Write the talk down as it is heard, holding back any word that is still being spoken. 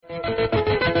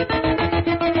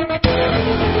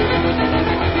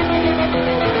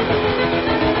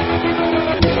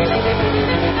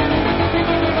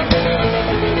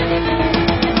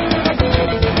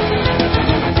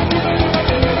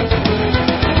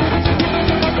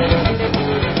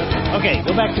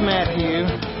Go back to Matthew,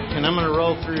 and I'm going to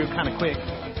roll through kind of quick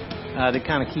to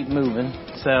kind of keep moving.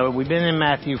 So we've been in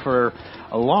Matthew for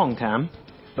a long time,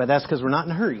 but that's because we're not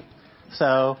in a hurry.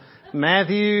 So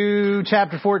Matthew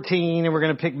chapter 14, and we're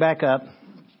going to pick back up.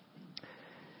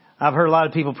 I've heard a lot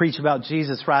of people preach about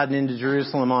Jesus riding into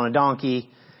Jerusalem on a donkey,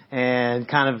 and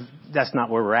kind of that's not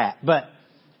where we're at. But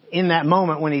in that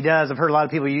moment when he does, I've heard a lot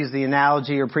of people use the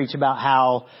analogy or preach about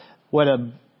how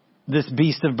this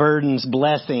beast of burden's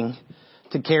blessing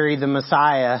to carry the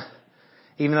Messiah,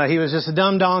 even though he was just a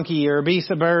dumb donkey or a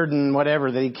beast of burden, whatever,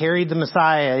 that he carried the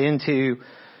Messiah into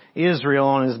Israel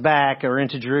on his back or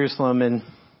into Jerusalem. And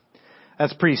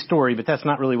that's a pretty story, but that's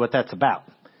not really what that's about.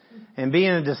 And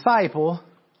being a disciple,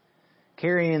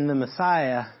 carrying the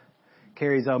Messiah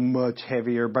carries a much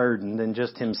heavier burden than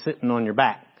just him sitting on your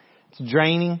back. It's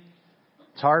draining.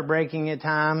 It's heartbreaking at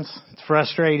times. It's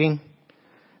frustrating.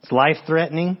 It's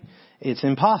life-threatening. It's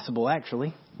impossible,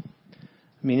 actually.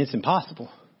 I mean, it's impossible.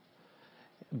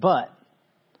 But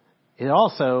it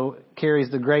also carries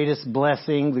the greatest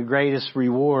blessing, the greatest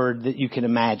reward that you can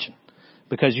imagine,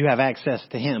 because you have access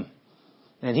to him.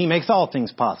 And he makes all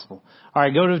things possible. All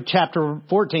right, go to chapter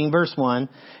 14, verse 1.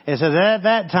 It says, at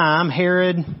that time,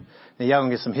 Herod... Now, y'all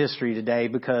gonna get some history today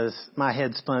because my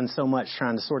head spun so much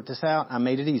trying to sort this out. I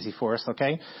made it easy for us,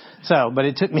 okay? But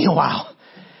it took me a while.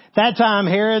 That time,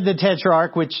 Herod the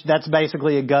Tetrarch, which that's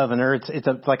basically a governor. It's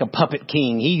like a puppet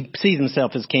king. He sees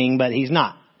himself as king, but he's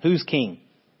not. Who's king?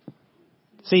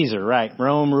 Caesar, right?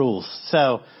 Rome rules.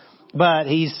 But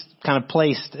he's kind of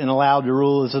placed and allowed to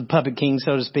rule as a puppet king,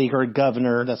 so to speak, or a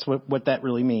governor. That's what that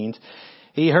really means.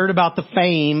 He heard about the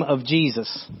fame of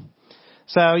Jesus.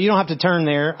 So you don't have to turn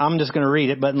there. I'm just going to read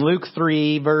it. But in Luke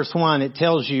 3, verse 1, it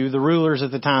tells you the rulers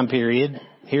at the time period.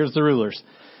 Here's the rulers.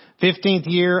 15th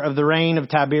year of the reign of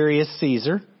Tiberius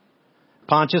Caesar,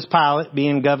 Pontius Pilate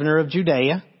being governor of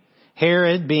Judea,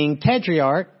 Herod being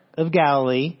tetrarch of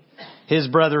Galilee, his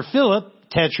brother Philip,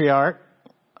 tetrarch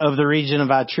of the region of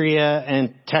Ituraea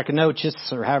and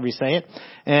Trachonitis, or however you say it.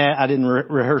 I didn't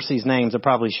rehearse these names. I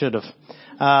probably should have.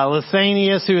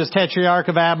 Lysanias, who is tetrarch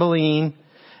of Abilene,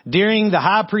 during the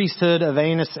high priesthood of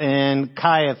Annas and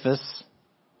Caiaphas,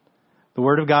 the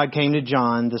word of God came to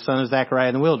John, the son of Zechariah,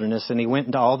 in the wilderness, and he went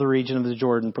into all the region of the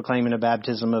Jordan, proclaiming a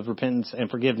baptism of repentance and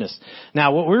forgiveness.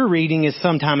 Now, what we're reading is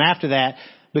sometime after that,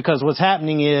 because what's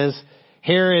happening is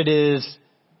Herod is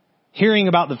hearing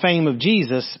about the fame of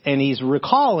Jesus, and he's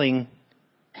recalling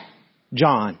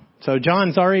John. So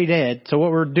John's already dead. So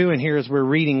what we're doing here is we're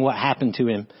reading what happened to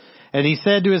him. And he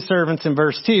said to his servants in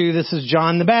verse 2, this is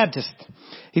John the Baptist.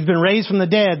 He's been raised from the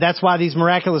dead. That's why these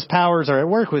miraculous powers are at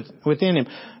work within him.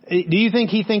 Do you think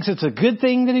he thinks it's a good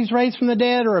thing that he's raised from the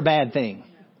dead or a bad thing?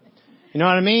 You know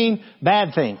what I mean?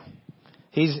 Bad thing.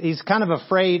 He's kind of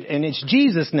afraid, and it's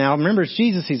Jesus now. Remember, it's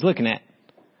Jesus he's looking at.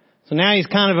 So now he's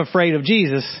kind of afraid of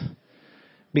Jesus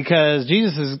because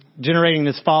Jesus is generating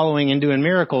this following and doing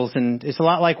miracles, and it's a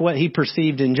lot like what he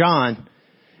perceived in John.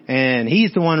 And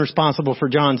he's the one responsible for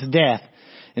John's death.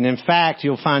 And in fact,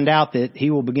 you'll find out that he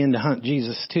will begin to hunt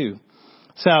Jesus too.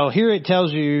 So here it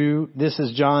tells you this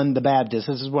is John the Baptist.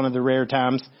 This is one of the rare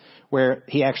times where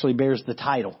he actually bears the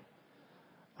title.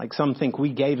 Like some think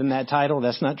we gave him that title.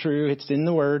 That's not true. It's in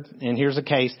the Word. And here's a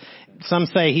case. Some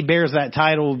say he bears that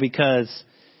title because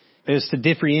it was to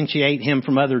differentiate him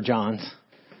from other Johns.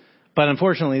 But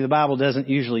unfortunately, the Bible doesn't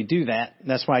usually do that.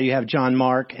 That's why you have John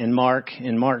Mark and Mark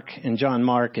and Mark and John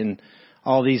Mark and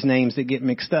all these names that get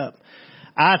mixed up.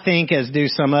 I think, as do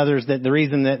some others, that the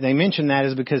reason that they mention that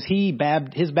is because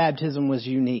his baptism was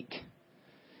unique.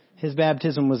 His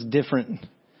baptism was different.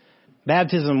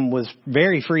 Baptism was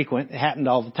very frequent. It happened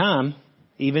all the time,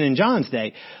 even in John's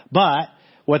day. But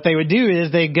what they would do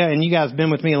is they'd go, and you guys have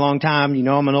been with me a long time. You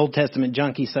know I'm an Old Testament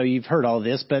junkie, so you've heard all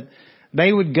this. But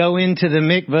they would go into the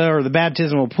mikveh or the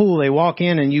baptismal pool. They walk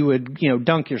in and you would,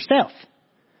 dunk yourself.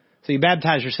 So you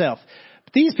baptize yourself.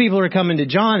 These people are coming to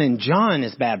John, and John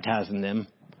is baptizing them.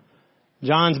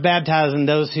 John's baptizing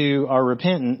those who are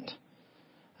repentant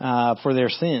for their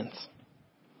sins.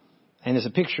 And it's a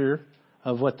picture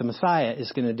of what the Messiah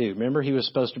is going to do. Remember, he was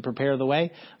supposed to prepare the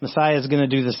way. Messiah is going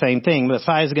to do the same thing.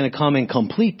 Messiah is going to come and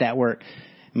complete that work.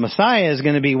 Messiah is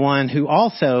going to be one who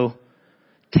also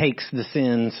takes the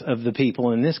sins of the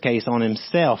people, in this case, on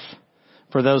himself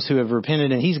for those who have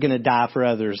repented. And he's going to die for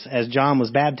others. As John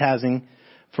was baptizing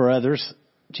for others,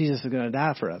 Jesus is going to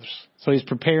die for others. So he's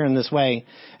preparing this way.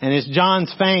 And it's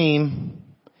John's fame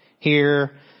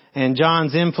here and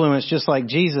John's influence, just like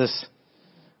Jesus,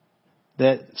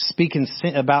 that speaking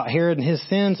about Herod and his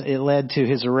sins, it led to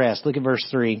his arrest. Look at verse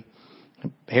 3.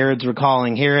 Herod's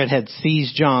recalling Herod had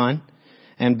seized John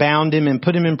and bound him and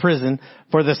put him in prison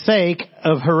for the sake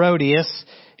of Herodias,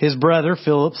 his brother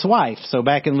Philip's wife. So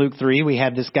back in Luke 3, we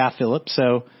had this guy Philip.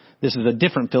 So this is a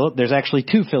different Philip. There's actually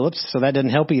two Philips, so that doesn't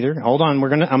help either. Hold on,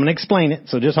 I'm going to explain it.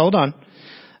 So just hold on.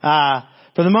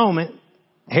 For the moment,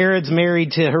 Herod's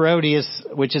married to Herodias,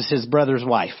 which is his brother's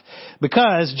wife,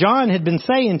 because John had been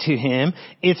saying to him,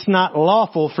 it's not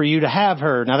lawful for you to have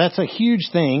her. Now that's a huge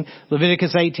thing.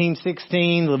 Leviticus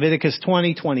 18:16, Leviticus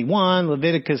 20:21,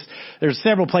 Leviticus, there's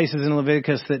several places in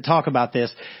Leviticus that talk about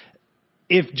this.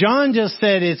 If John just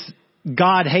said it's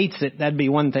God hates it, that'd be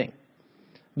one thing.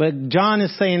 But John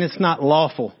is saying it's not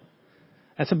lawful.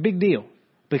 That's a big deal,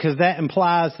 because that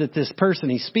implies that this person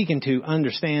he's speaking to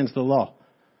understands the law,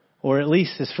 or at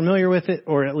least is familiar with it,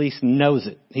 or at least knows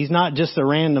it. He's not just a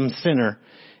random sinner.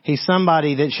 He's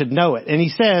somebody that should know it. And he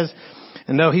says,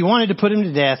 and though he wanted to put him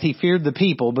to death, he feared the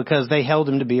people because they held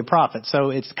him to be a prophet.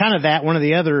 So it's kind of that. One of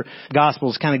the other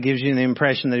Gospels kind of gives you the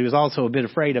impression that he was also a bit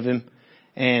afraid of him,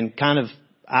 and kind of,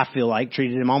 I feel like,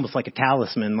 treated him almost like a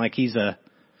talisman, like he's a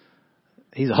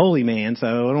holy man, so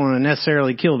I don't want to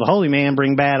necessarily kill the holy man,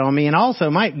 bring bad on me, and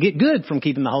also might get good from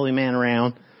keeping the holy man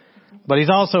around. But he's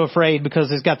also afraid because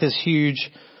he's got this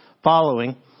huge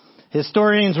following.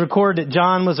 Historians record that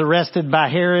John was arrested by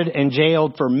Herod and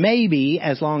jailed for maybe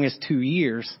as long as 2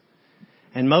 years.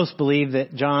 And most believe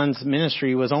that John's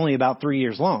ministry was only about 3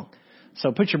 years long.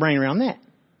 So put your brain around that.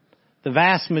 The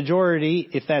vast majority,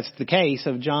 if that's the case,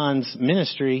 of John's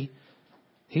ministry,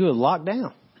 he was locked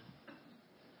down.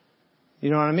 You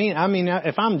know what I mean? I mean,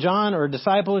 if I'm John or a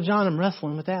disciple of John, I'm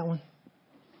wrestling with that one.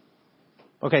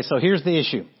 Okay, so here's the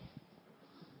issue.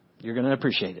 You're going to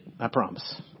appreciate it. I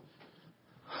promise.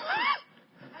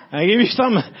 I give you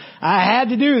something. I had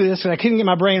to do this because I couldn't get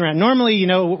my brain around. Normally, you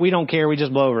know, we don't care. We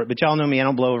just blow over it. But y'all know me. I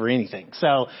don't blow over anything.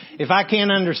 So if I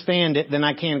can't understand it, then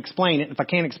I can't explain it. If I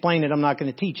can't explain it, I'm not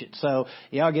going to teach it. So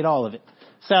y'all get all of it.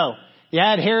 So you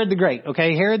had Herod the Great.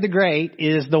 Okay. Herod the Great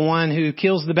is the one who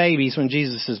kills the babies when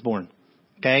Jesus is born.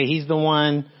 Okay. He's the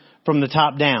one from the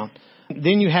top down.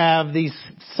 Then you have these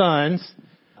sons,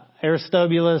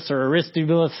 Aristobulus or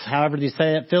Aristobulus, however you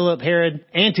say it, Philip, Herod,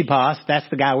 Antipas, that's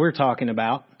the guy we're talking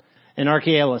about, and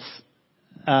Archelaus.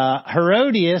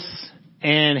 Herodias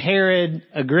and Herod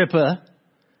Agrippa,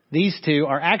 these two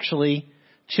are actually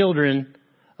children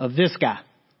of this guy.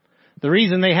 The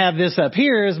reason they have this up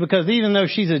here is because even though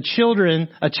she's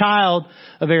a child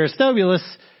of Aristobulus,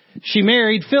 she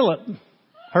married Philip,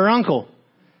 her uncle.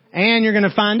 And you're going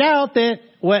to find out that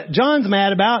what John's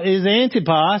mad about is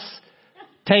Antipas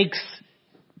takes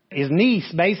his niece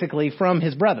basically from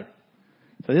his brother.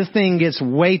 So this thing gets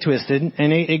way twisted,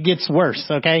 and it gets worse,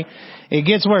 okay? It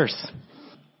gets worse.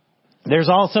 There's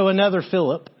also another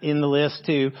Philip in the list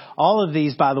too. All of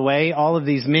these, by the way, all of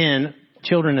these men,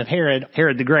 children of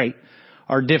Herod the Great,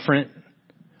 are different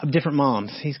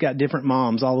moms. He's got different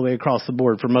moms all the way across the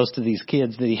board for most of these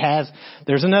kids that he has.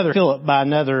 There's another Philip by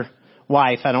another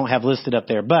wife I don't have listed up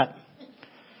there, but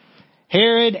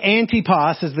Herod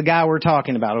Antipas is the guy we're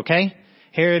talking about, okay?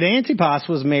 Herod Antipas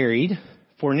was married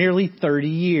for nearly 30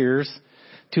 years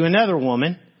to another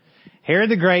woman. Herod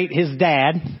the Great, his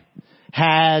dad,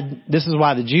 this is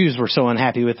why the Jews were so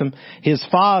unhappy with him. His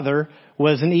father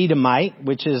was an Edomite,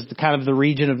 which is kind of the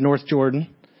region of North Jordan,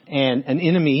 and an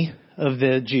enemy of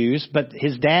the Jews. But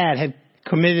his dad had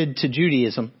committed to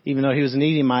Judaism, even though he was an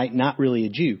Edomite, not really a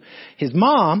Jew. His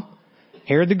mom,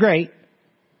 Herod the Great,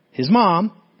 his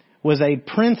mom was a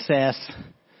princess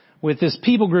with this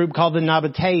people group called the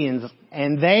Nabateans,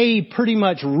 and they pretty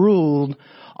much ruled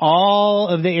all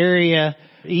of the area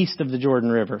east of the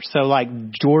Jordan River. So like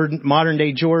modern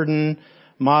day Jordan,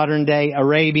 modern day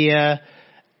Arabia,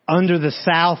 under the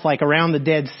south, like around the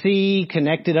Dead Sea,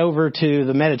 connected over to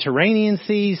the Mediterranean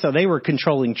Sea. So they were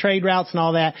controlling trade routes and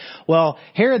all that. Well,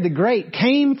 Herod the Great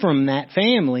came from that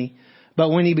family, but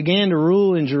when he began to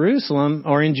rule in Jerusalem,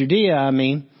 or in Judea,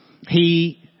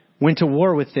 he went to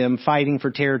war with them, fighting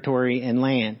for territory and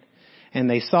land. And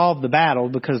they solved the battle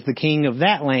because the king of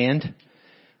that land,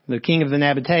 the king of the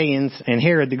Nabateans, and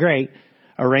Herod the Great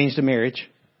arranged a marriage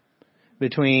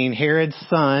between Herod's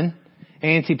son,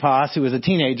 Antipas, who was a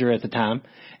teenager at the time,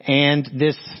 and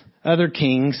this other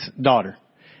king's daughter.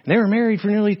 And they were married for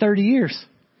nearly 30 years.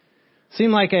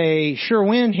 Seemed like a sure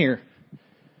win here.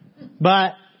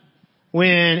 But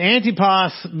when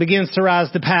Antipas begins to rise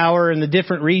to power and the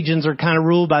different regions are kind of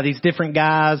ruled by these different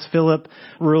guys, Philip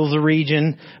rules a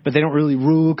region, but they don't really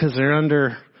rule because they're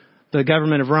under the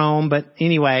government of Rome. But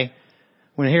anyway,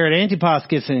 when Herod Antipas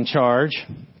gets in charge,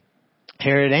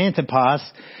 Herod Antipas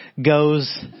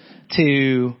goes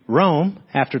to Rome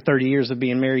after 30 years of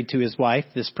being married to his wife,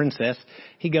 this princess.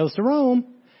 He goes to Rome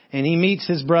and he meets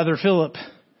his brother Philip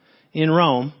in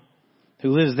Rome who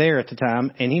lives there at the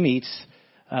time, and he meets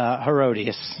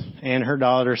Herodias and her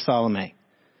daughter Salome,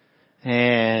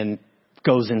 and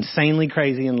goes insanely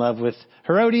crazy in love with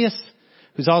Herodias,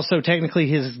 who's also technically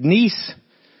his niece,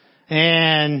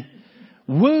 and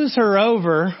woos her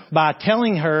over by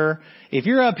telling her, if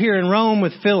you're up here in Rome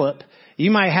with Philip,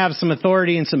 you might have some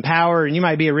authority and some power, and you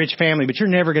might be a rich family, but you're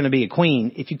never going to be a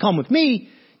queen. If you come with me,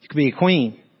 you could be a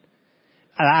queen.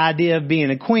 The idea of being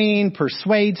a queen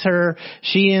persuades her.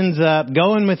 She ends up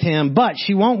going with him, but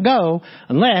she won't go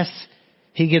unless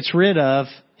he gets rid of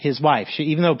his wife.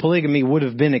 Even though polygamy would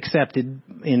have been accepted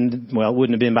it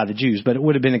wouldn't have been by the Jews, but it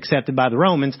would have been accepted by the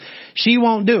Romans. She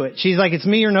won't do it. She's like, it's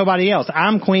me or nobody else.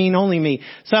 I'm queen, only me.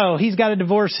 So he's got to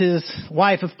divorce his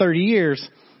wife of 30 years.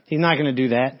 He's not going to do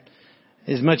that.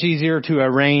 It's much easier to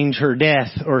arrange her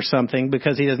death or something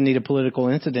because he doesn't need a political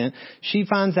incident. She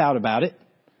finds out about it.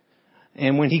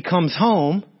 And when he comes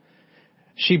home,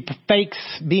 she fakes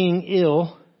being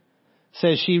ill,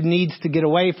 says she needs to get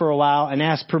away for a while, and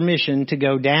asks permission to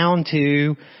go down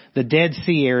to the Dead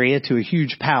Sea area to a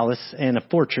huge palace and a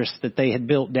fortress that they had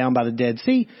built down by the Dead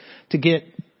Sea to get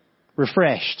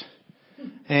refreshed.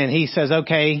 And he says,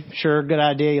 okay, sure, good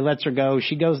idea. He lets her go.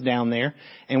 She goes down there.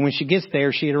 And when she gets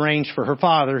there, she had arranged for her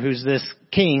father, who's this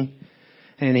king,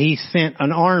 and he sent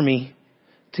an army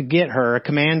to get her, a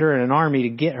commander and an army to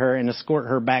get her and escort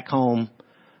her back home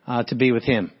to be with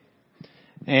him.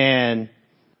 And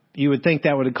you would think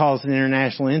that would have caused an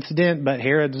international incident, but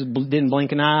Herod didn't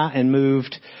blink an eye and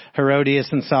moved Herodias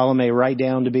and Salome right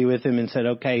down to be with him and said,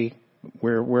 okay,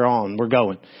 we're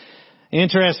going.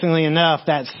 Interestingly enough,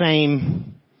 that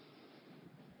same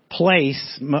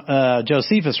place,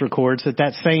 Josephus records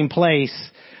that same place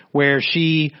where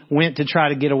she went to try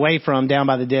to get away from down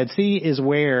by the Dead Sea is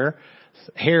where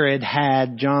Herod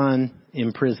had John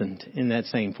imprisoned, in that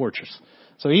same fortress.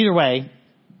 So either way,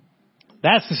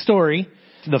 that's the story.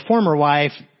 The former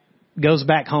wife goes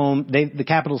back home. The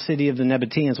capital city of the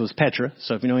Nabateans was Petra.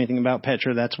 So if you know anything about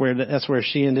Petra, that's where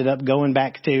she ended up going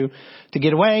back to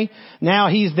get away. Now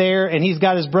he's there, and he's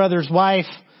got his brother's wife,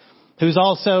 who's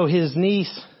also his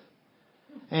niece,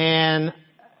 and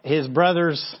his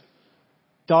brother's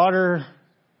daughter.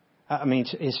 I mean,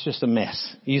 it's just a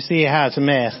mess. You see how it's a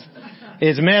mess.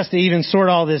 It's a mess to even sort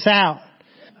all this out.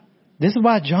 This is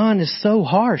why John is so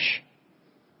harsh.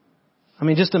 I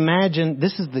mean, just imagine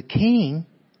this is the king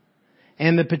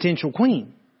and the potential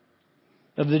queen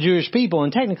of the Jewish people.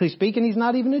 And technically speaking, he's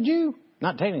not even a Jew.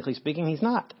 Not technically speaking, he's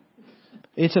not.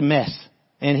 It's a mess.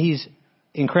 And he's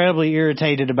incredibly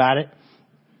irritated about it.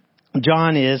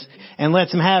 John is, and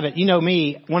lets him have it. You know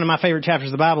me, one of my favorite chapters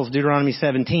of the Bible is Deuteronomy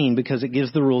 17 because it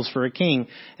gives the rules for a king.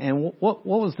 And what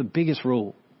was the biggest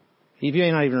rule? If you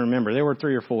may not even remember, there were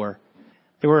 3 or 4.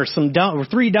 There were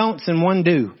 3 don'ts and 1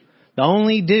 do. The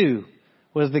only do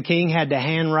was the king had to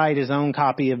handwrite his own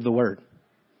copy of the word.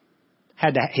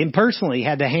 Him personally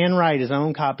had to handwrite his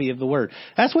own copy of the word.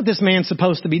 That's what this man's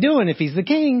supposed to be doing if he's the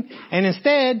king. And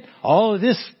instead, all of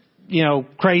this,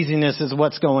 craziness is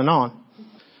what's going on.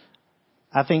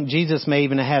 I think Jesus may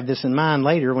even have this in mind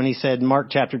later when he said in Mark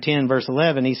chapter 10, verse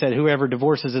 11, he said, whoever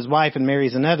divorces his wife and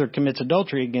marries another commits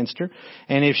adultery against her.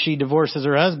 And if she divorces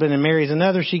her husband and marries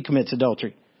another, she commits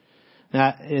adultery.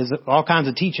 Now, there's all kinds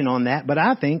of teaching on that, but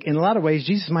I think in a lot of ways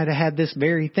Jesus might have had this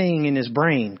very thing in his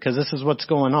brain because this is what's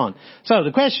going on. So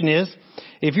the question is,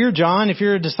 if you're John, if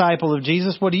you're a disciple of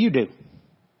Jesus, what do you do?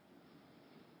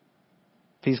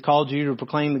 If he's called you to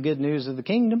proclaim the good news of the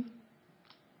kingdom,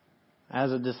 as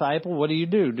a disciple, what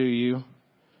do?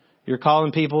 You're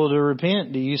calling people to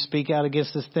repent. Do you speak out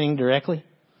against this thing directly?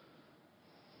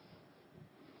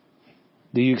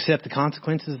 Do you accept the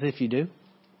consequences if you do?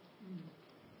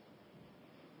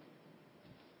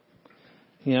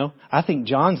 I think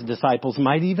John's disciples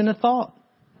might even have thought,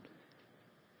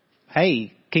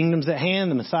 hey, kingdom's at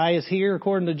hand. The Messiah's here,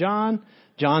 according to John.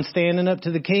 John's standing up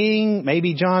to the king.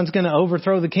 Maybe John's going to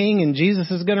overthrow the king and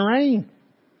Jesus is going to reign.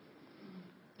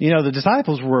 The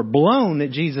disciples were blown that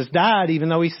Jesus died, even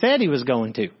though he said he was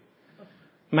going to.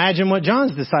 Imagine what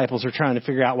John's disciples are trying to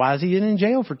figure out. Why is he in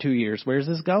jail for 2 years? Where's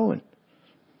this going?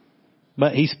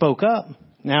 But he spoke up.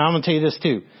 Now, I'm going to tell you this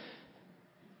too.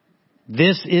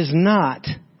 This is not,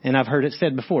 and I've heard it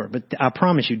said before, but I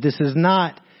promise you, this is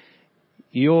not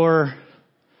your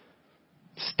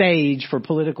stage for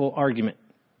political argument.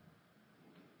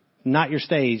 Not your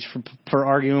stage for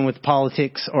arguing with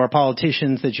politics or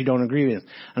politicians that you don't agree with.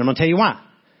 And I'm going to tell you why.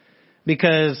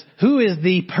 Because who is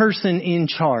the person in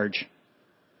charge?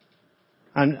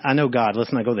 I know God.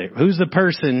 Let's not go there. Who's the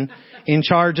person in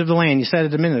charge of the land? You said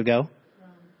it a minute ago.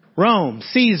 Rome.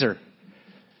 Caesar.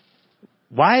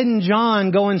 Why isn't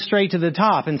John going straight to the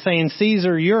top and saying,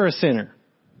 Caesar, you're a sinner?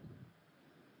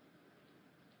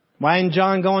 Why isn't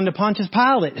John going to Pontius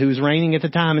Pilate, who's reigning at the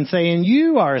time, and saying,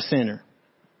 you are a sinner?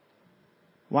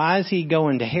 Why is he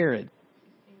going to Herod?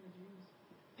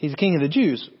 He's the king of the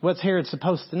Jews. What's Herod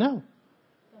supposed to know?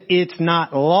 It's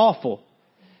not lawful.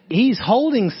 He's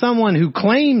holding someone who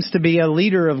claims to be a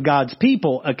leader of God's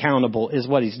people accountable is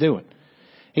what he's doing.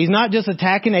 He's not just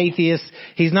attacking atheists.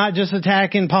 He's not just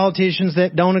attacking politicians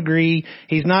that don't agree.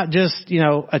 He's not just,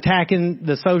 attacking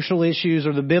the social issues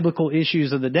or the biblical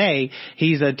issues of the day.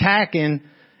 He's attacking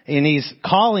and he's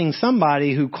calling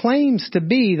somebody who claims to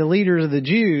be the leader of the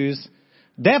Jews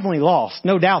definitely lost.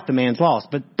 No doubt the man's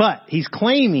lost. But he's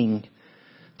claiming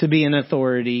to be an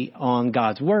authority on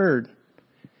God's word.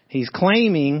 He's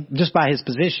claiming, just by his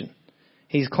position,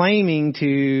 he's claiming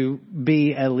to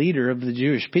be a leader of the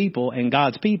Jewish people and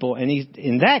God's people. And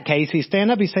in that case, he's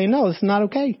standing up, he's saying, no, this is not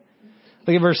okay.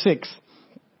 Look at verse 6.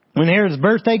 When Herod's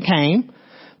birthday came,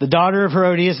 the daughter of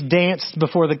Herodias danced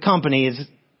before the company. His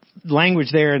language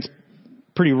there is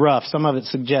pretty rough. Some of it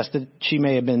suggested she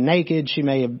may have been naked.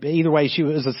 Either way, she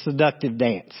was a seductive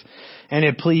dance. And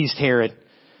it pleased Herod.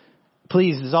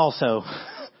 Pleased also.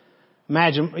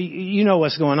 Imagine, you know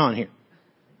what's going on here.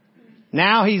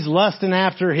 Now he's lusting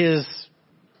after his,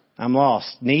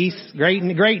 niece, great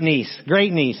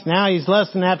niece. Now he's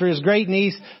lusting after his great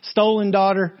niece, stolen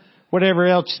daughter, whatever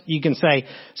else you can say.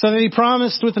 So that he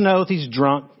promised with an oath, he's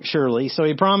drunk, surely. So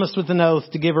he promised with an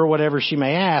oath to give her whatever she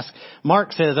may ask.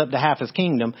 Mark says up to half his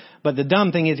kingdom. But the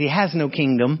dumb thing is he has no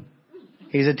kingdom.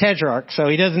 He's a tetrarch, so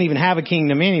he doesn't even have a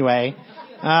kingdom anyway.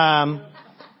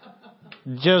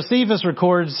 Josephus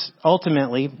records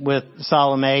ultimately with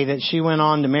Salome that she went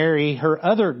on to marry her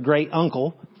other great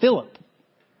uncle, Philip.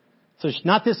 So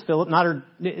not this Philip,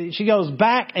 she goes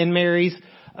back and marries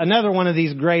another one of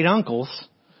these great uncles,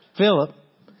 Philip.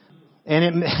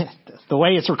 And the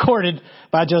way it's recorded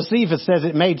by Josephus says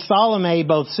it made Salome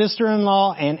both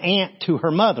sister-in-law and aunt to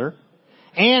her mother.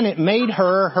 And it made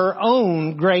her her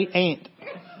own great aunt.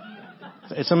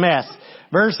 It's a mess.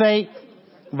 Verse 8.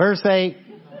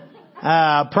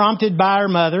 Prompted by her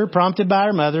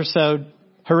mother. So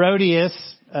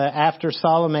Herodias, after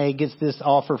Salome gets this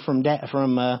offer from dad,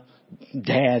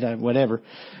 whatever,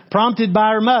 prompted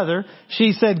by her mother,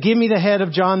 she said, give me the head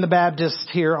of John the Baptist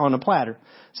here on a platter.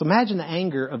 So imagine the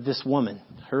anger of this woman,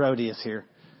 Herodias here.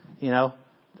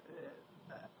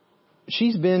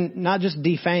 She's been not just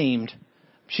defamed,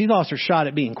 she lost her shot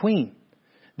at being queen.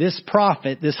 This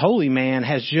prophet, this holy man,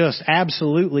 has just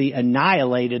absolutely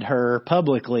annihilated her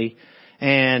publicly.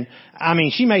 And,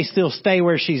 she may still stay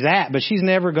where she's at, but she's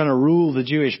never going to rule the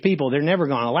Jewish people. They're never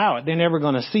going to allow it. They're never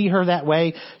going to see her that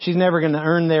way. She's never going to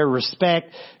earn their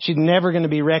respect. She's never going to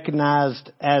be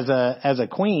recognized as a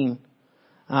queen.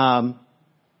 And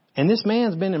this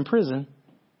man's been in prison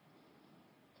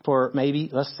for maybe,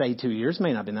 let's say 2 years.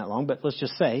 May not have been that long, but let's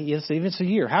just say, yes, if it's a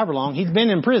year, however long, he's been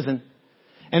in prison.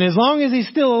 And as long as he's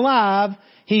still alive,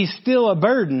 he's still a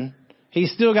burden.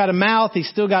 He's still got a mouth. He's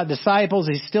still got disciples.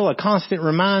 He's still a constant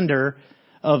reminder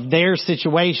of their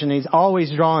situation. He's always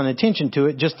drawing attention to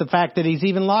it. Just the fact that he's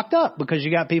even locked up, because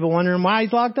you got people wondering why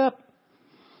he's locked up.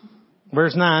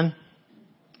 Verse 9.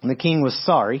 And the king was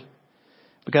sorry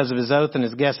because of his oath, and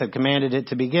his guests had commanded it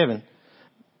to be given.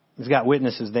 He's got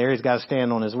witnesses there. He's got to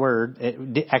stand on his word.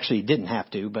 Actually, he didn't have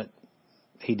to, but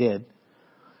he did.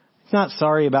 He's not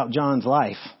sorry about John's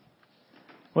life.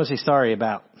 What's he sorry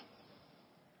about?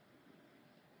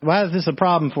 Why is this a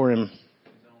problem for him?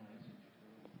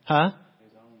 Huh?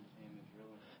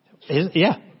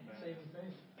 Yeah,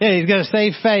 he's got to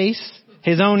save face,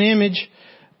 his own image.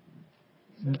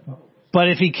 But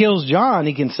if he kills John,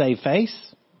 he can save face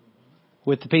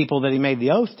with the people that he made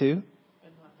the oath to.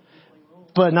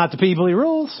 But not the people he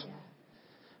rules.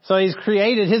 So he's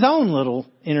created his own little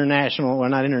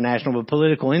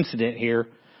political incident here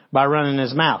by running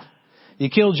his mouth.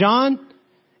 You kill John,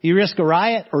 you risk a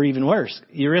riot, or even worse,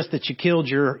 you risk that you killed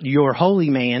your holy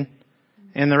man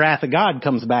and the wrath of God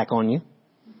comes back on you.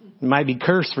 You might be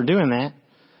cursed for doing that.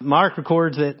 Mark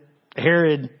records that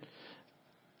Herod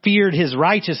feared his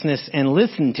righteousness and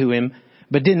listened to him,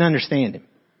 but didn't understand him.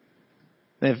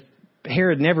 If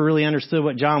Herod never really understood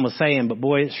what John was saying, but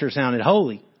boy, it sure sounded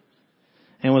holy.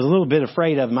 And was a little bit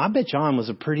afraid of him. I bet John was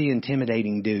a pretty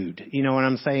intimidating dude. You know what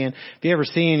I'm saying? If you ever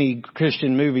see any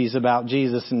Christian movies about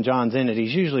Jesus and John's in it,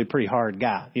 he's usually a pretty hard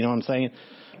guy. You know what I'm saying?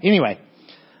 Anyway,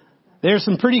 there's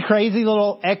some pretty crazy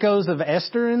little echoes of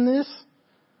Esther in this,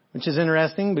 which is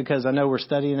interesting because I know we're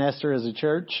studying Esther as a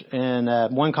church.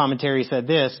 And one commentary said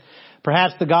this: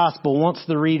 perhaps the gospel wants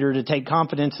the reader to take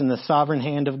confidence in the sovereign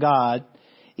hand of God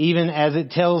even as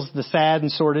it tells the sad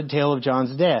and sordid tale of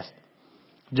John's death.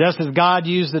 Just as God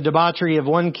used the debauchery of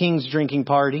one king's drinking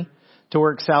party to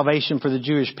work salvation for the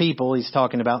Jewish people, he's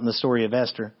talking about in the story of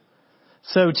Esther,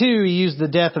 so too he used the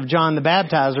death of John the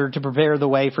Baptizer to prepare the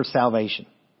way for salvation.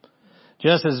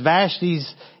 Just as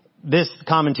this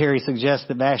commentary suggests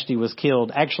that Vashti was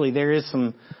killed. Actually, there is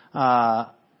some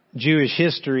Jewish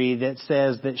history that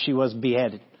says that she was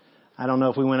beheaded. I don't know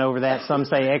if we went over that. Some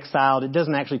say exiled. It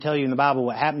doesn't actually tell you in the Bible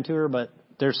what happened to her, but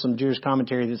there's some Jewish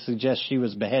commentary that suggests she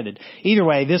was beheaded. Either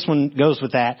way, this one goes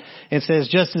with that. It says,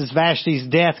 just as Vashti's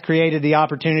death created the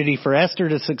opportunity for Esther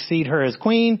to succeed her as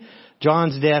queen,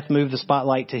 John's death moved the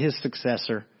spotlight to his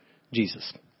successor,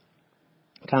 Jesus.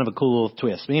 Kind of a cool little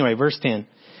twist. But anyway, verse 10.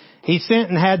 He sent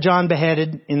and had John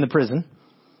beheaded in the prison,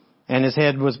 and his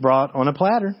head was brought on a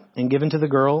platter and given to the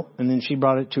girl, and then she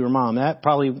brought it to her mom. That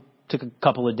probably took a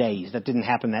couple of days. That didn't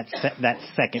happen that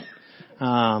second.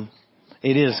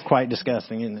 It is quite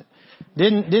disgusting, isn't it?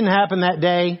 Didn't happen that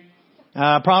day.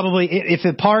 Probably if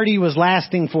the party was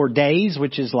lasting for days,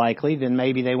 which is likely, then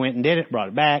maybe they went and did it, brought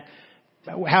it back.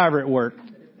 However it worked,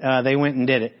 they went and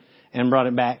did it and brought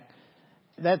it back.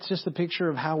 That's just a picture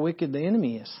of how wicked the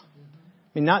enemy is.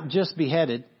 I mean, not just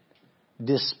beheaded,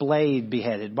 displayed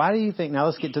beheaded. Why do you think, now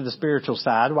let's get to the spiritual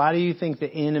side. Why do you think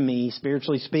the enemy,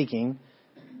 spiritually speaking,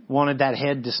 wanted that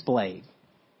head displayed?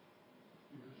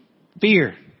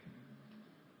 Fear.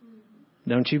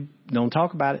 Don't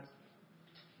talk about it.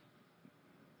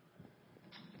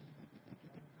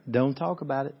 Don't talk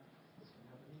about it.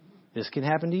 This can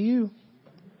happen to you.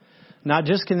 Not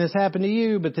just can this happen to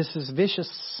you, but this is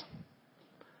vicious.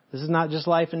 This is not just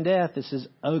life and death. This is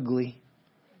ugly.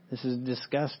 This is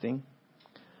disgusting.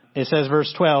 It says,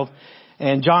 verse 12,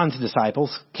 and John's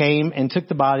disciples came and took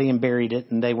the body and buried it,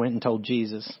 and they went and told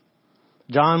Jesus.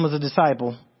 John was a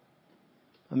disciple.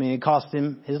 I mean, it cost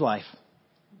him his life.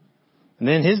 And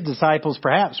then his disciples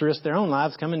perhaps risked their own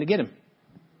lives coming to get him.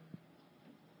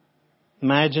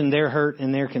 Imagine their hurt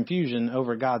and their confusion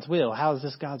over God's will. How is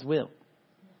this God's will?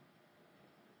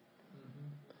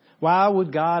 Why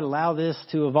would God allow this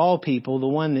to, of all people, the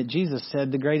one that Jesus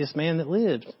said, the greatest man that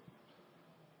lived?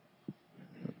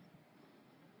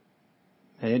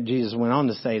 And Jesus went on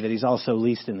to say that he's also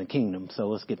least in the kingdom. So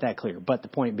let's get that clear. But the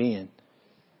point being,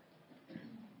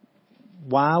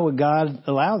 why would God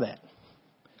allow that?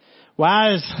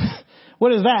 What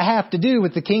does that have to do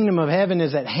with the kingdom of heaven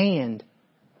is at hand?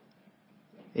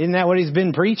 Isn't that what he's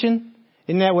been preaching?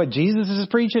 Isn't that what Jesus is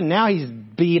preaching? Now he's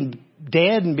being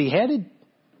dead and beheaded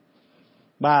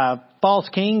by a false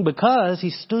king because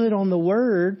he stood on the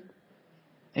word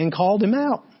and called him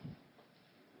out.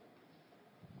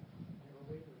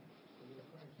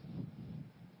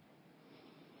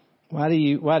 Why do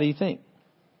you think?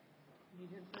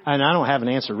 And I don't have an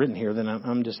answer written here, then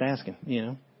I'm just asking,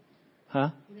 Huh?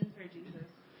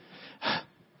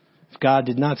 If God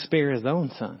did not spare his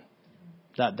own son. ...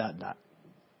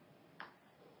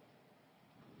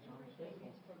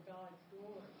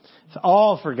 It's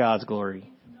all for God's glory.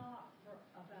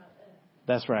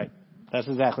 That's right. That's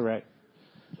exactly right.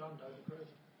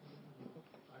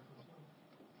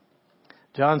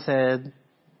 John said,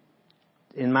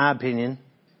 in my opinion,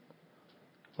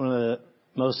 one of the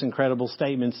most incredible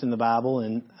statements in the Bible,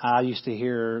 and I used to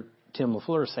hear Tim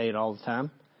LaFleur say it all the time.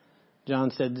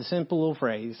 John said the simple little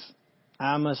phrase,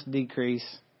 I must decrease,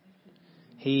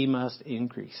 he must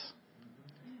increase.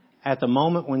 At the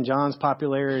moment when John's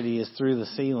popularity is through the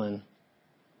ceiling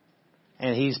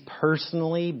and he's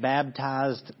personally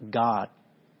baptized God.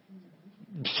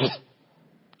 Get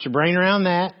your brain around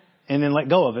that and then let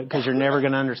go of it because you're never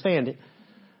going to understand it.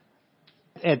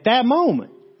 At that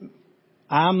moment,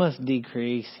 I must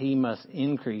decrease, he must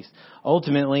increase.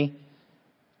 Ultimately,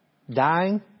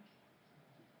 dying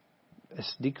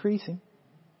is decreasing.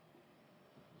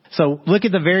 So look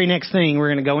at the very next thing. We're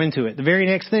going to go into it. The very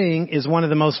next thing is one of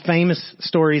the most famous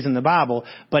stories in the Bible,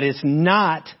 but it's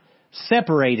not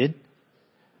separated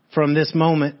from this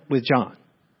moment with John.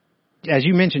 As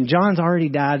you mentioned, John's already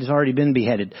died, has already been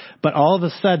beheaded. But all of a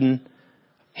sudden,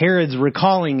 Herod's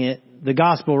recalling it, the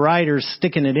gospel writers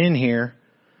sticking it in here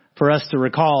for us to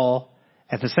recall.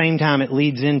 At the same time, it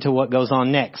leads into what goes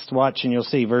on next. Watch and you'll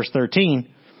see. Verse 13.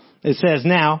 It says,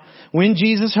 now, when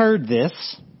Jesus heard this,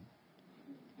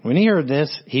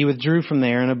 he withdrew from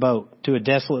there in a boat to a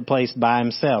desolate place by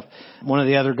himself. One of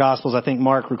the other Gospels, I think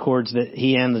Mark records that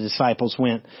he and the disciples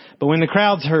went. But when the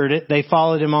crowds heard it, they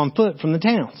followed him on foot from the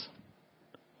towns.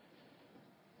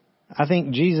 I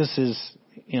think Jesus is,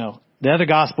 the other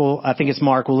Gospel, I think it's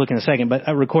Mark, we'll look in a second, but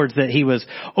it records that he was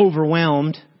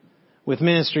overwhelmed with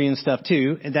ministry and stuff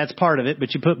too, and that's part of it,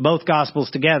 but you put both Gospels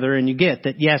together and you get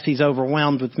that, yes, he's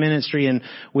overwhelmed with ministry and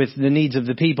with the needs of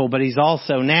the people, but he's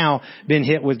also now been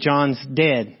hit with John's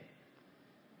dead.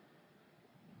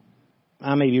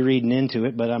 I may be reading into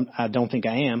it, but I don't think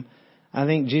I am. I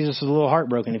think Jesus was a little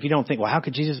heartbroken. If you don't think, well, how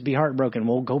could Jesus be heartbroken?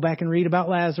 Well, go back and read about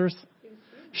Lazarus.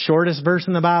 Shortest verse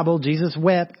in the Bible, Jesus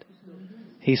wept.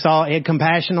 He had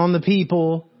compassion on the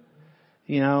people,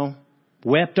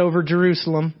 wept over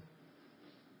Jerusalem.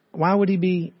 Why would he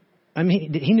be? I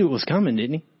mean, he knew it was coming,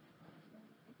 didn't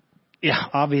he? Yeah,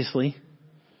 obviously.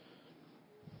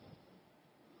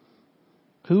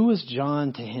 Who was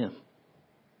John to him?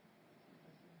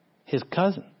 His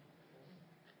cousin.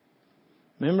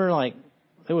 Remember,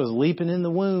 it was leaping in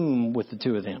the womb with the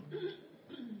two of them.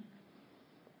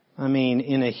 I mean,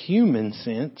 in a human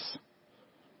sense,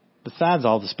 besides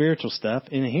all the spiritual stuff,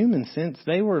 in a human sense,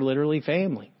 they were literally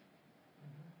family.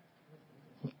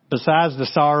 Besides the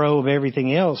sorrow of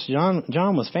everything else,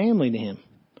 John was family to him.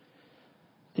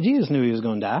 Jesus knew he was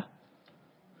going to die.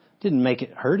 Didn't make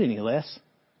it hurt any less.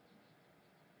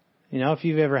 If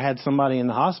you've ever had somebody in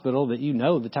the hospital that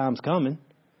the time's coming,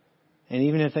 and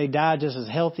even if they die just as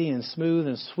healthy and smooth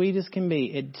and sweet as can be,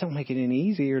 it don't make it any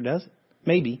easier, does it?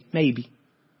 Maybe.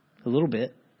 A little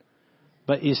bit.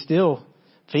 But you still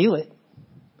feel it.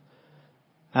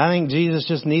 I think Jesus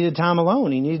just needed time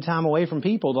alone. He needed time away from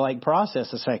people to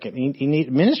process a second.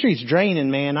 Ministry's draining,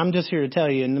 man. I'm just here to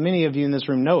tell you, and many of you in this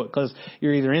room know it because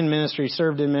you're either in ministry,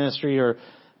 served in ministry, or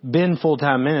been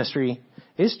full-time ministry.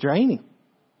 It's draining.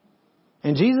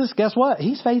 And Jesus, guess what?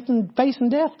 He's facing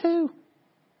death too.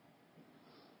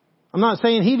 I'm not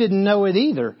saying he didn't know it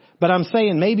either, but I'm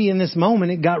saying maybe in this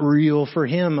moment it got real for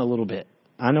him a little bit.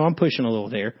 I know I'm pushing a little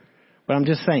there, but I'm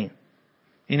just saying,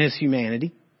 in his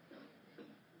humanity,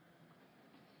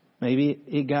 maybe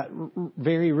it got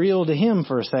very real to him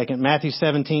for a second. Matthew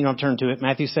 17, I'll turn to it.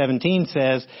 Matthew 17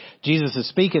 says, Jesus is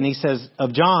speaking. He says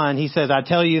of John, he says, I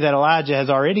tell you that Elijah has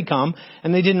already come,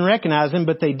 and they didn't recognize him,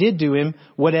 but they did do him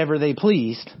whatever they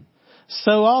pleased.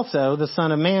 So also the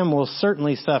Son of Man will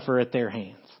certainly suffer at their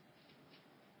hands.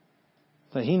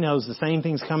 But he knows the same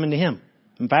thing's coming to him.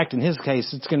 In fact, in his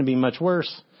case, it's going to be much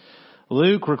worse.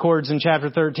 Luke records in chapter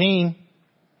 13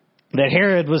 that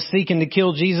Herod was seeking to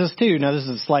kill Jesus too. Now, this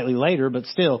is slightly later, but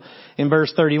still, in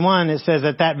verse 31, it says,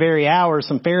 at that very hour,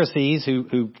 some Pharisees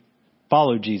who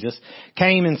followed Jesus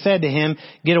came and said to him,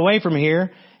 get away from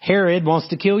here. Herod wants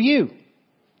to kill you.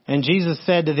 And Jesus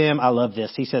said to them, I love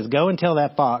this. He says, go and tell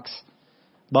that fox,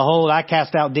 behold, I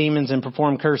cast out demons and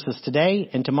perform curses today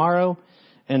and tomorrow,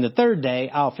 and the third day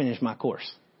I'll finish my course.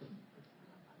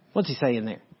 What's he saying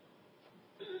there?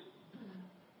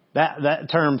 That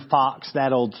term fox,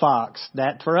 that old fox,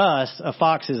 that for us, a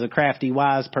fox is a crafty,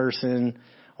 wise person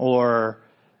or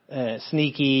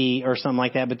sneaky or something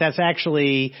like that. But that's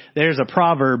actually, there's a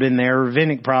proverb in there, a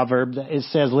rabbinic proverb. It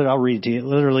says, I'll read it to you. It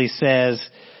literally says,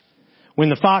 when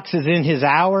the fox is in his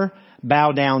hour,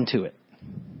 bow down to it.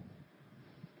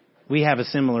 We have a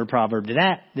similar proverb to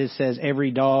that says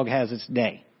every dog has its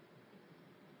day.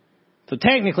 So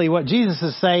technically what Jesus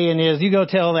is saying is, you go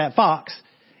tell that fox,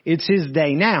 it's his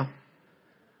day now,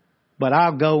 but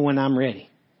I'll go when I'm ready.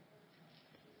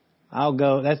 I'll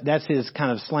go. That's his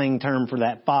kind of slang term for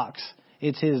that fox.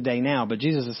 It's his day now. But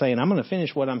Jesus is saying, I'm going to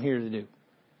finish what I'm here to do.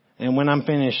 And when I'm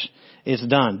finished, it's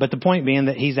done. But the point being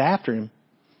that he's after him.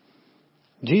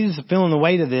 Jesus is feeling the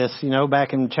weight of this,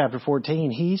 back in chapter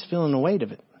 14. He's feeling the weight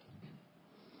of it.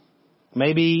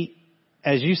 Maybe,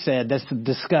 as you said, that's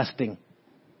disgusting.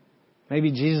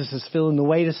 Maybe Jesus is feeling the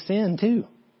weight of sin too.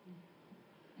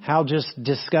 How just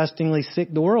disgustingly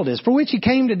sick the world is, for which he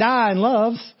came to die and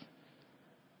loves.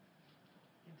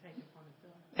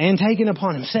 And taken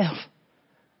upon himself.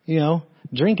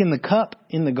 Drinking the cup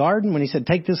in the garden when he said,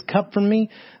 take this cup from me.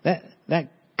 That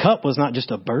cup was not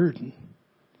just a burden.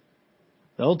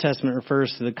 The Old Testament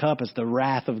refers to the cup as the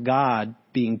wrath of God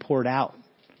being poured out.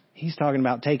 He's talking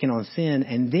about taking on sin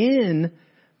and then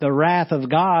the wrath of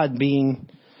God being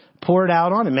poured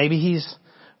out on him. Maybe he's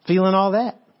feeling all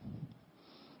that.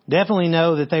 Definitely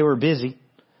know that they were busy.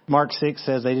 Mark 6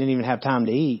 says they didn't even have time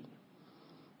to eat.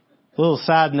 A little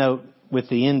side note with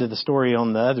the end of the story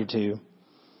on the other two.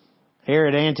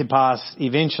 Herod Antipas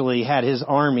eventually had his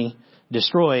army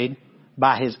destroyed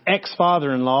by his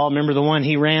ex-father-in-law. Remember the one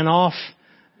he ran off?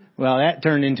 Well, that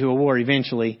turned into a war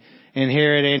eventually. And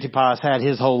Herod Antipas had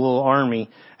his whole little army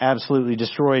absolutely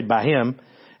destroyed by him.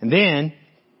 And then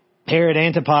Herod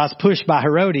Antipas, pushed by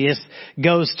Herodias,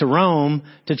 goes to Rome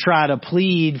to try to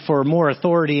plead for more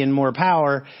authority and more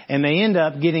power. And they end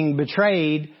up getting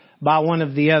betrayed by one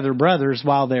of the other brothers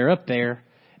while they're up there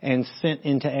and sent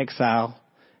into exile.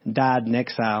 died in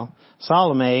exile.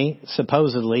 Salome,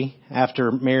 supposedly,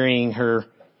 after marrying her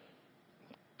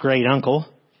great uncle,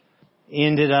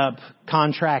 ended up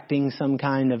contracting some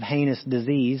kind of heinous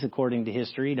disease, according to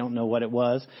history. Don't know what it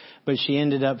was. But she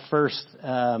ended up first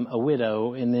a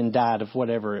widow and then died of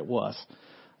whatever it was.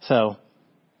 So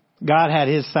God had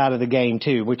his side of the game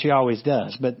too, which he always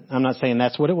does. But I'm not saying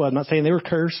that's what it was. I'm not saying they were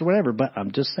cursed or whatever, but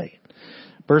I'm just saying.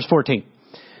 Verse 14.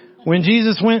 When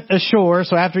Jesus went ashore,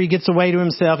 so after he gets away to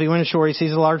himself, he went ashore, he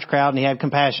sees a large crowd, and he had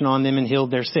compassion on them and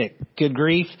healed their sick. Good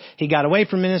grief. He got away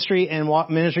from ministry, and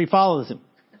ministry follows him.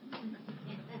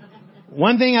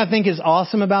 One thing I think is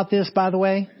awesome about this, by the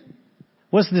way,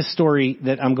 what's this story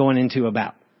that I'm going into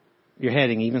about? Your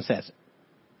heading even says it.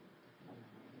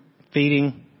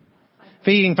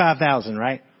 Feeding 5,000,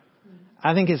 right?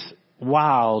 I think it's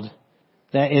wild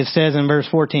that it says in verse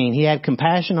 14, he had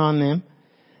compassion on them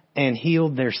and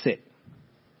healed their sick.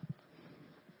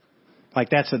 Like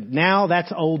that's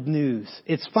old news.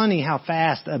 It's funny how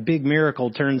fast a big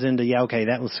miracle turns into, yeah, okay,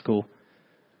 that was cool.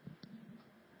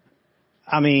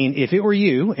 I mean, if it were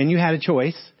you and you had a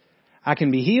choice, I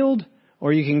can be healed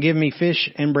or you can give me fish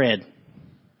and bread.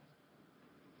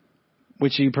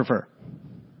 Which do you prefer?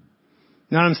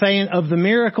 Now I'm saying of the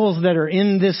miracles that are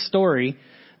in this story,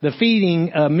 the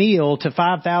feeding a meal to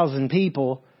 5,000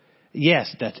 people,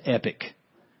 yes, that's epic.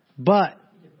 But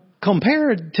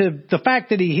compared to the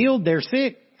fact that he healed their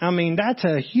sick, I mean, that's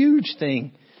a huge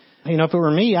thing. You know, if it were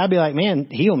me, I'd be like, man,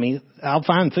 heal me. I'll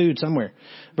find food somewhere.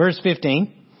 Verse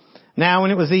 15. Now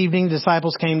when it was evening, the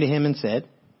disciples came to him and said,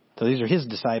 so these are his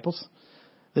disciples,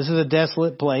 this is a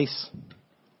desolate place.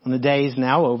 When the day is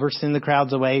now over, send the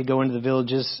crowds away, go into the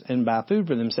villages and buy food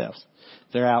for themselves.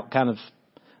 They're out kind of,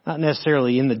 not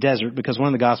necessarily in the desert, because one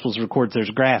of the Gospels records there's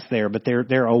grass there, but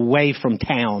they're away from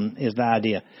town is the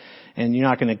idea. And you're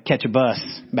not going to catch a bus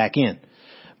back in.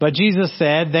 But Jesus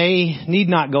said they need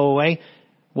not go away.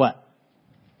 What?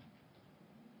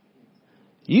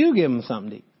 You give them something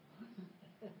to eat.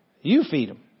 You feed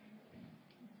them.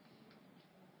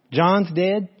 John's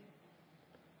dead.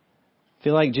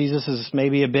 Feel like Jesus is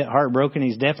maybe a bit heartbroken.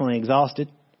 He's definitely exhausted.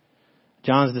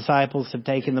 John's disciples have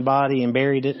taken the body and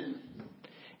buried it.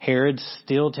 Herod's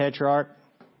still tetrarch.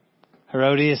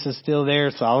 Herodias is still there.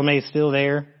 Salome is still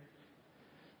there.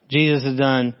 Jesus has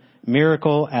done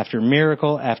miracle after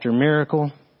miracle after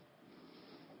miracle.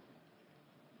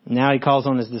 Now he calls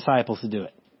on his disciples to do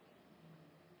it.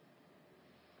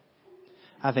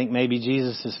 I think maybe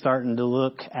Jesus is starting to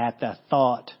look at the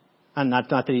thought, not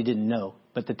that he didn't know,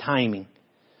 but the timing.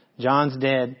 John's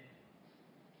dead.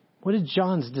 What did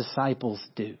John's disciples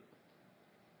do?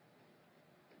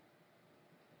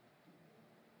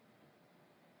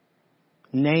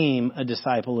 Name a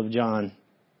disciple of John.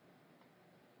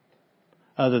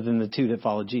 Other than the two that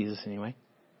followed Jesus anyway.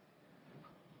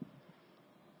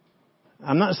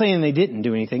 I'm not saying they didn't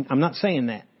do anything. I'm not saying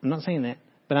that.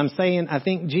 But I'm saying I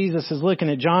think Jesus is looking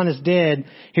at John is dead.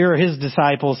 Here are his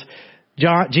disciples.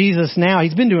 Jesus now,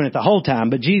 he's been doing it the whole time,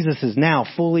 but Jesus is now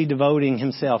fully devoting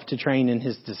himself to training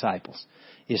his disciples.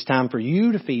 It's time for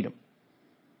you to feed them.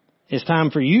 It's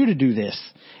time for you to do this.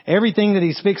 Everything that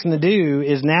he's fixing to do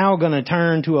is now going to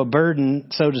turn to a burden,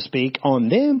 so to speak, on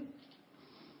them.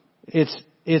 It's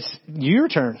your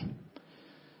turn.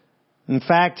 In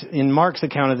fact, in Mark's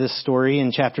account of this story,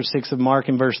 in chapter 6 of Mark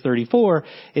in verse 34,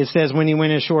 it says, when he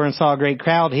went ashore and saw a great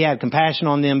crowd, he had compassion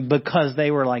on them because they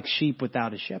were like sheep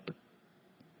without a shepherd.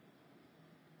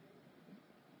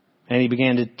 And he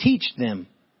began to teach them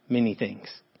many things.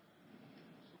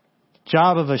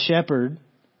 Job of a shepherd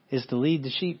is to lead the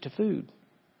sheep to food.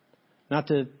 Not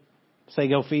to say,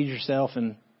 go feed yourself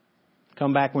and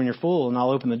come back when you're full and I'll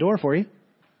open the door for you.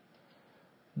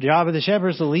 The job of the shepherd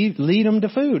is to lead them to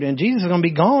food. And Jesus is going to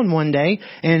be gone one day,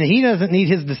 and he doesn't need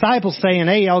his disciples saying,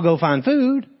 hey, I'll go find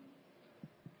food.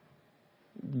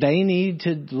 They need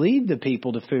to lead the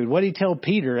people to food. What did he tell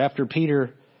Peter after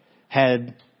Peter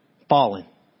had fallen?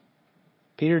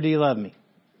 Peter, do you love me?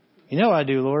 You know I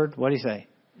do, Lord. What did he say?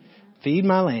 Feed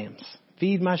my lambs.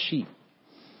 Feed my sheep.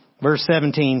 Verse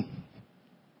 17.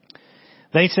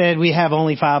 They said, we have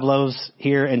only 5 loaves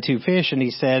here and 2 fish. And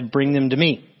he said, bring them to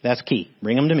me. That's key.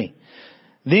 Bring them to me.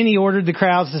 Then he ordered the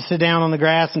crowds to sit down on the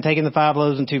grass, and taking the 5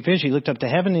 loaves and 2 fish, he looked up to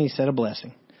heaven and he said a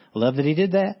blessing. I love that he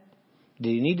did that. Did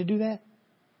he need to do that?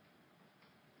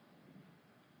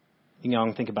 You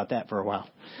can think about that for a while.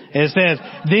 It says,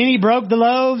 then he broke the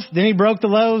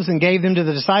loaves and gave them to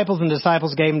the disciples, and the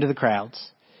disciples gave them to the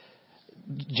crowds.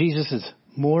 Jesus is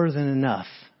more than enough.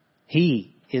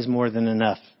 He is more than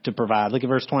enough to provide. Look at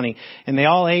verse 20. And they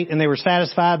all ate and they were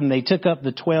satisfied, and they took up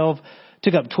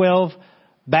 12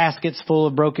 baskets full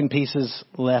of broken pieces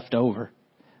left over.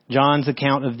 John's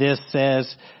account of this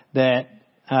says that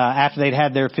after they'd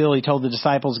had their fill, he told the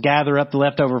disciples, gather up the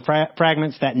leftover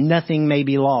fragments that nothing may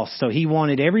be lost. So he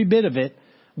wanted every bit of it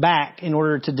back in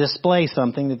order to display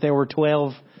something, that there were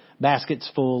 12 baskets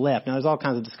full left. Now, there's all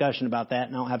kinds of discussion about that,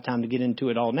 and I don't have time to get into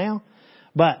it all now.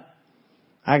 But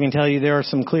I can tell you there are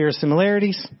some clear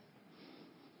similarities.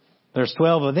 There's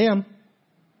 12 of them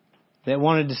that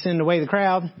wanted to send away the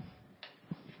crowd.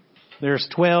 There's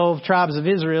 12 tribes of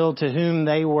Israel to whom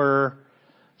they were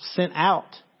sent out.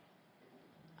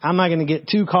 I'm not going to get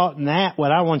too caught in that.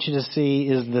 What I want you to see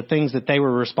is the things that they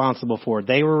were responsible for.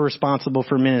 They were responsible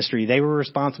for ministry. They were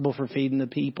responsible for feeding the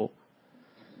people.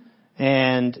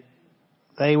 And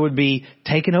they would be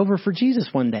taken over for Jesus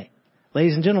one day.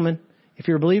 Ladies and gentlemen, if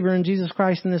you're a believer in Jesus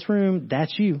Christ in this room,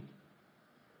 that's you.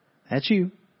 That's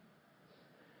you.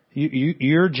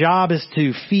 Your job is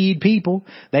to feed people.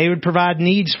 They would provide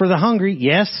needs for the hungry.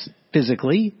 Yes,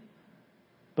 physically,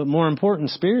 but more important,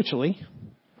 spiritually.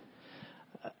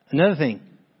 Another thing,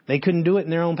 they couldn't do it in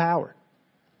their own power.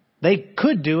 They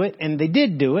could do it, and they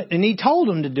did do it, and he told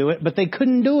them to do it, but they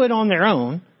couldn't do it on their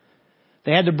own.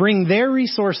 They had to bring their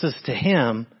resources to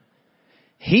him.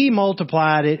 He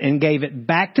multiplied it and gave it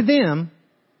back to them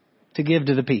to give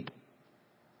to the people.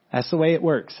 That's the way it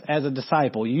works. As a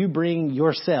disciple, you bring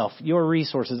yourself, your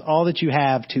resources, all that you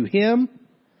have to him.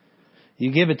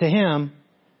 You give it to him.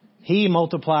 He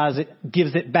multiplies it,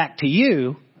 gives it back to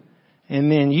you,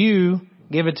 and then you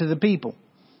give it to the people.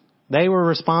 They were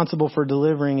responsible for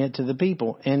delivering it to the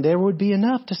people, and there would be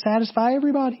enough to satisfy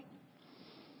everybody.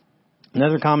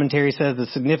 Another commentary says the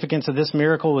significance of this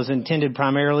miracle was intended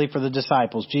primarily for the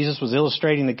disciples. Jesus was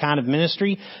illustrating the kind of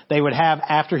ministry they would have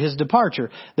after his departure.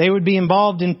 They would be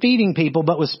involved in feeding people,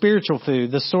 but with spiritual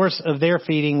food. The source of their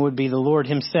feeding would be the Lord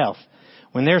himself.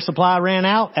 When their supply ran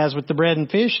out, as with the bread and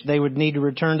fish, they would need to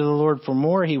return to the Lord for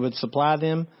more. He would supply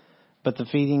them, but the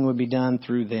feeding would be done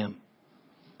through them.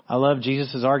 I love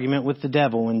Jesus' argument with the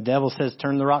devil. When the devil says,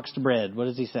 turn the rocks to bread, what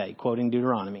does he say? Quoting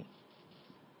Deuteronomy.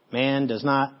 Man does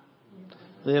not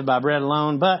live by bread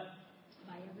alone, but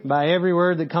by every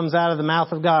word that comes out of the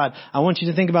mouth of God. I want you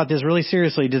to think about this really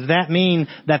seriously. Does that mean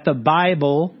that the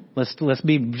Bible, let's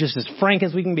be just as frank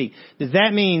as we can be. Does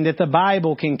that mean that the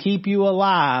Bible can keep you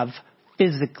alive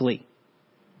physically?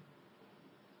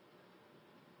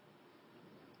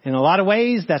 In a lot of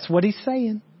ways, that's what he's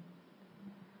saying.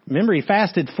 Remember, he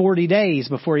fasted 40 days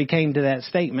before he came to that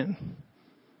statement.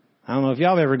 I don't know if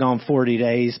y'all have ever gone 40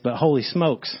 days, but holy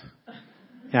smokes.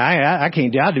 I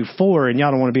can't do, I do 4 and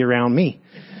y'all don't want to be around me.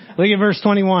 Look at verse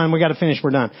 21. We got to finish. We're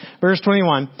done. Verse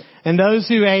 21. And those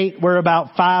who ate were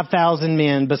about 5,000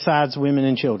 men besides women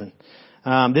and children.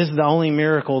 This is the only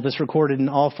miracle that's recorded in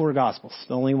all 4 Gospels.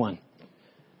 The only one.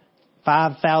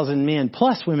 5,000 men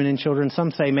plus women and children.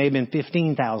 Some say may have been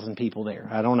 15,000 people there.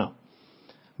 I don't know.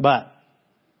 But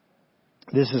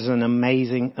this is an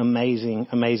amazing, amazing,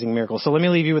 amazing miracle. So let me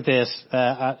leave you with this.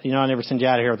 I never send you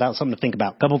out of here without something to think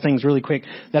about. A couple things really quick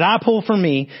that I pull from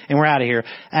me, and we're out of here.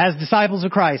 As disciples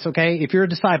of Christ, okay? If you're a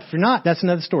disciple, if you're not, that's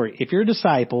another story. If you're a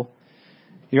disciple,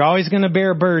 you're always going to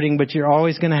bear a burden, but you're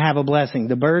always going to have a blessing.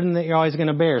 The burden that you're always going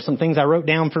to bear. Some things I wrote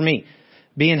down for me.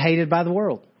 Being hated by the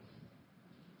world.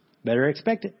 Better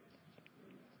expect it.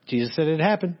 Jesus said it'd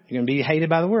happen. You're going to be hated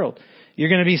by the world. You're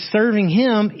going to be serving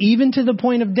him even to the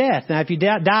point of death. Now, if you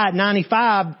die at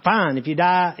 95, fine. If you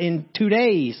die in 2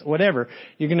 days, whatever,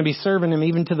 you're going to be serving him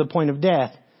even to the point of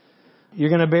death. You're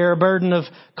going to bear a burden of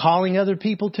calling other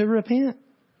people to repent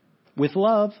with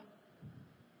love.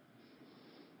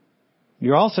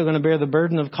 You're also going to bear the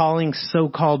burden of calling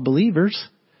so-called believers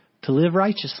to live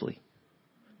righteously.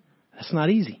 That's not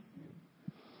easy.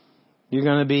 You're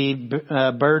going to be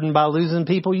burdened by losing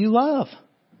people you love.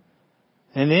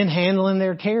 And then handling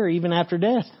their care even after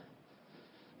death.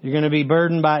 You're going to be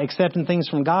burdened by accepting things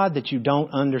from God that you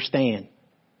don't understand.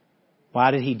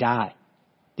 Why did he die?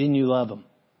 Didn't you love him?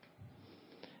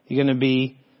 You're going to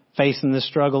be facing the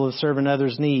struggle of serving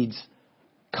others' needs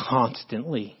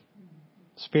constantly.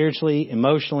 Spiritually,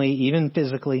 emotionally, even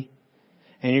physically.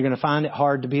 And you're going to find it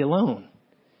hard to be alone.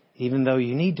 Even though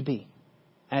you need to be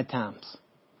at times.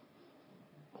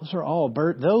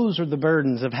 Those are the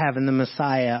burdens of having the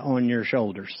Messiah on your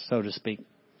shoulders, so to speak.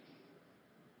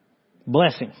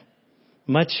 Blessing.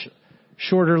 Much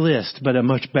shorter list, but a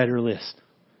much better list.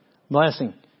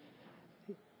 Blessing.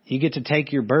 You get to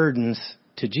take your burdens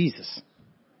to Jesus.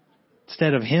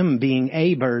 Instead of him being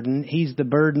a burden, he's the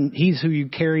burden. He's who you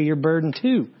carry your burden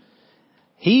to.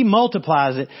 He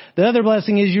multiplies it. The other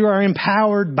blessing is you are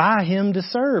empowered by him to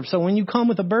serve. So when you come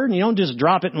with a burden, you don't just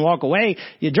drop it and walk away.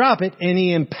 You drop it and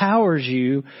he empowers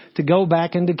you to go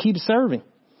back and to keep serving.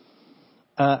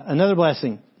 Another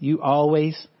blessing. You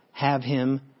always have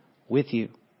Him with you.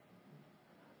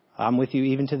 I'm with you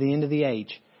even to the end of the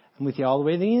age. I'm with you all the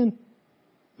way to the end.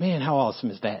 Man, how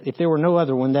awesome is that? If there were no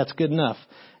other one, that's good enough.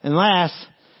 And last,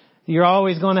 you're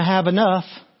always going to have enough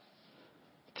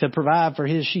to provide for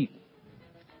His sheep.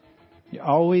 You're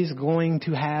always going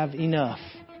to have enough.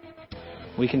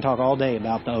 We can talk all day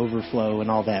about the overflow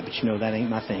and all that, but that ain't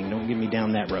my thing. Don't get me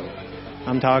down that road.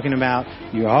 I'm talking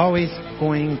about you're always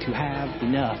going to have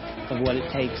enough of what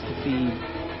it takes to feed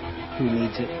who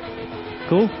needs it.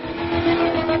 Cool?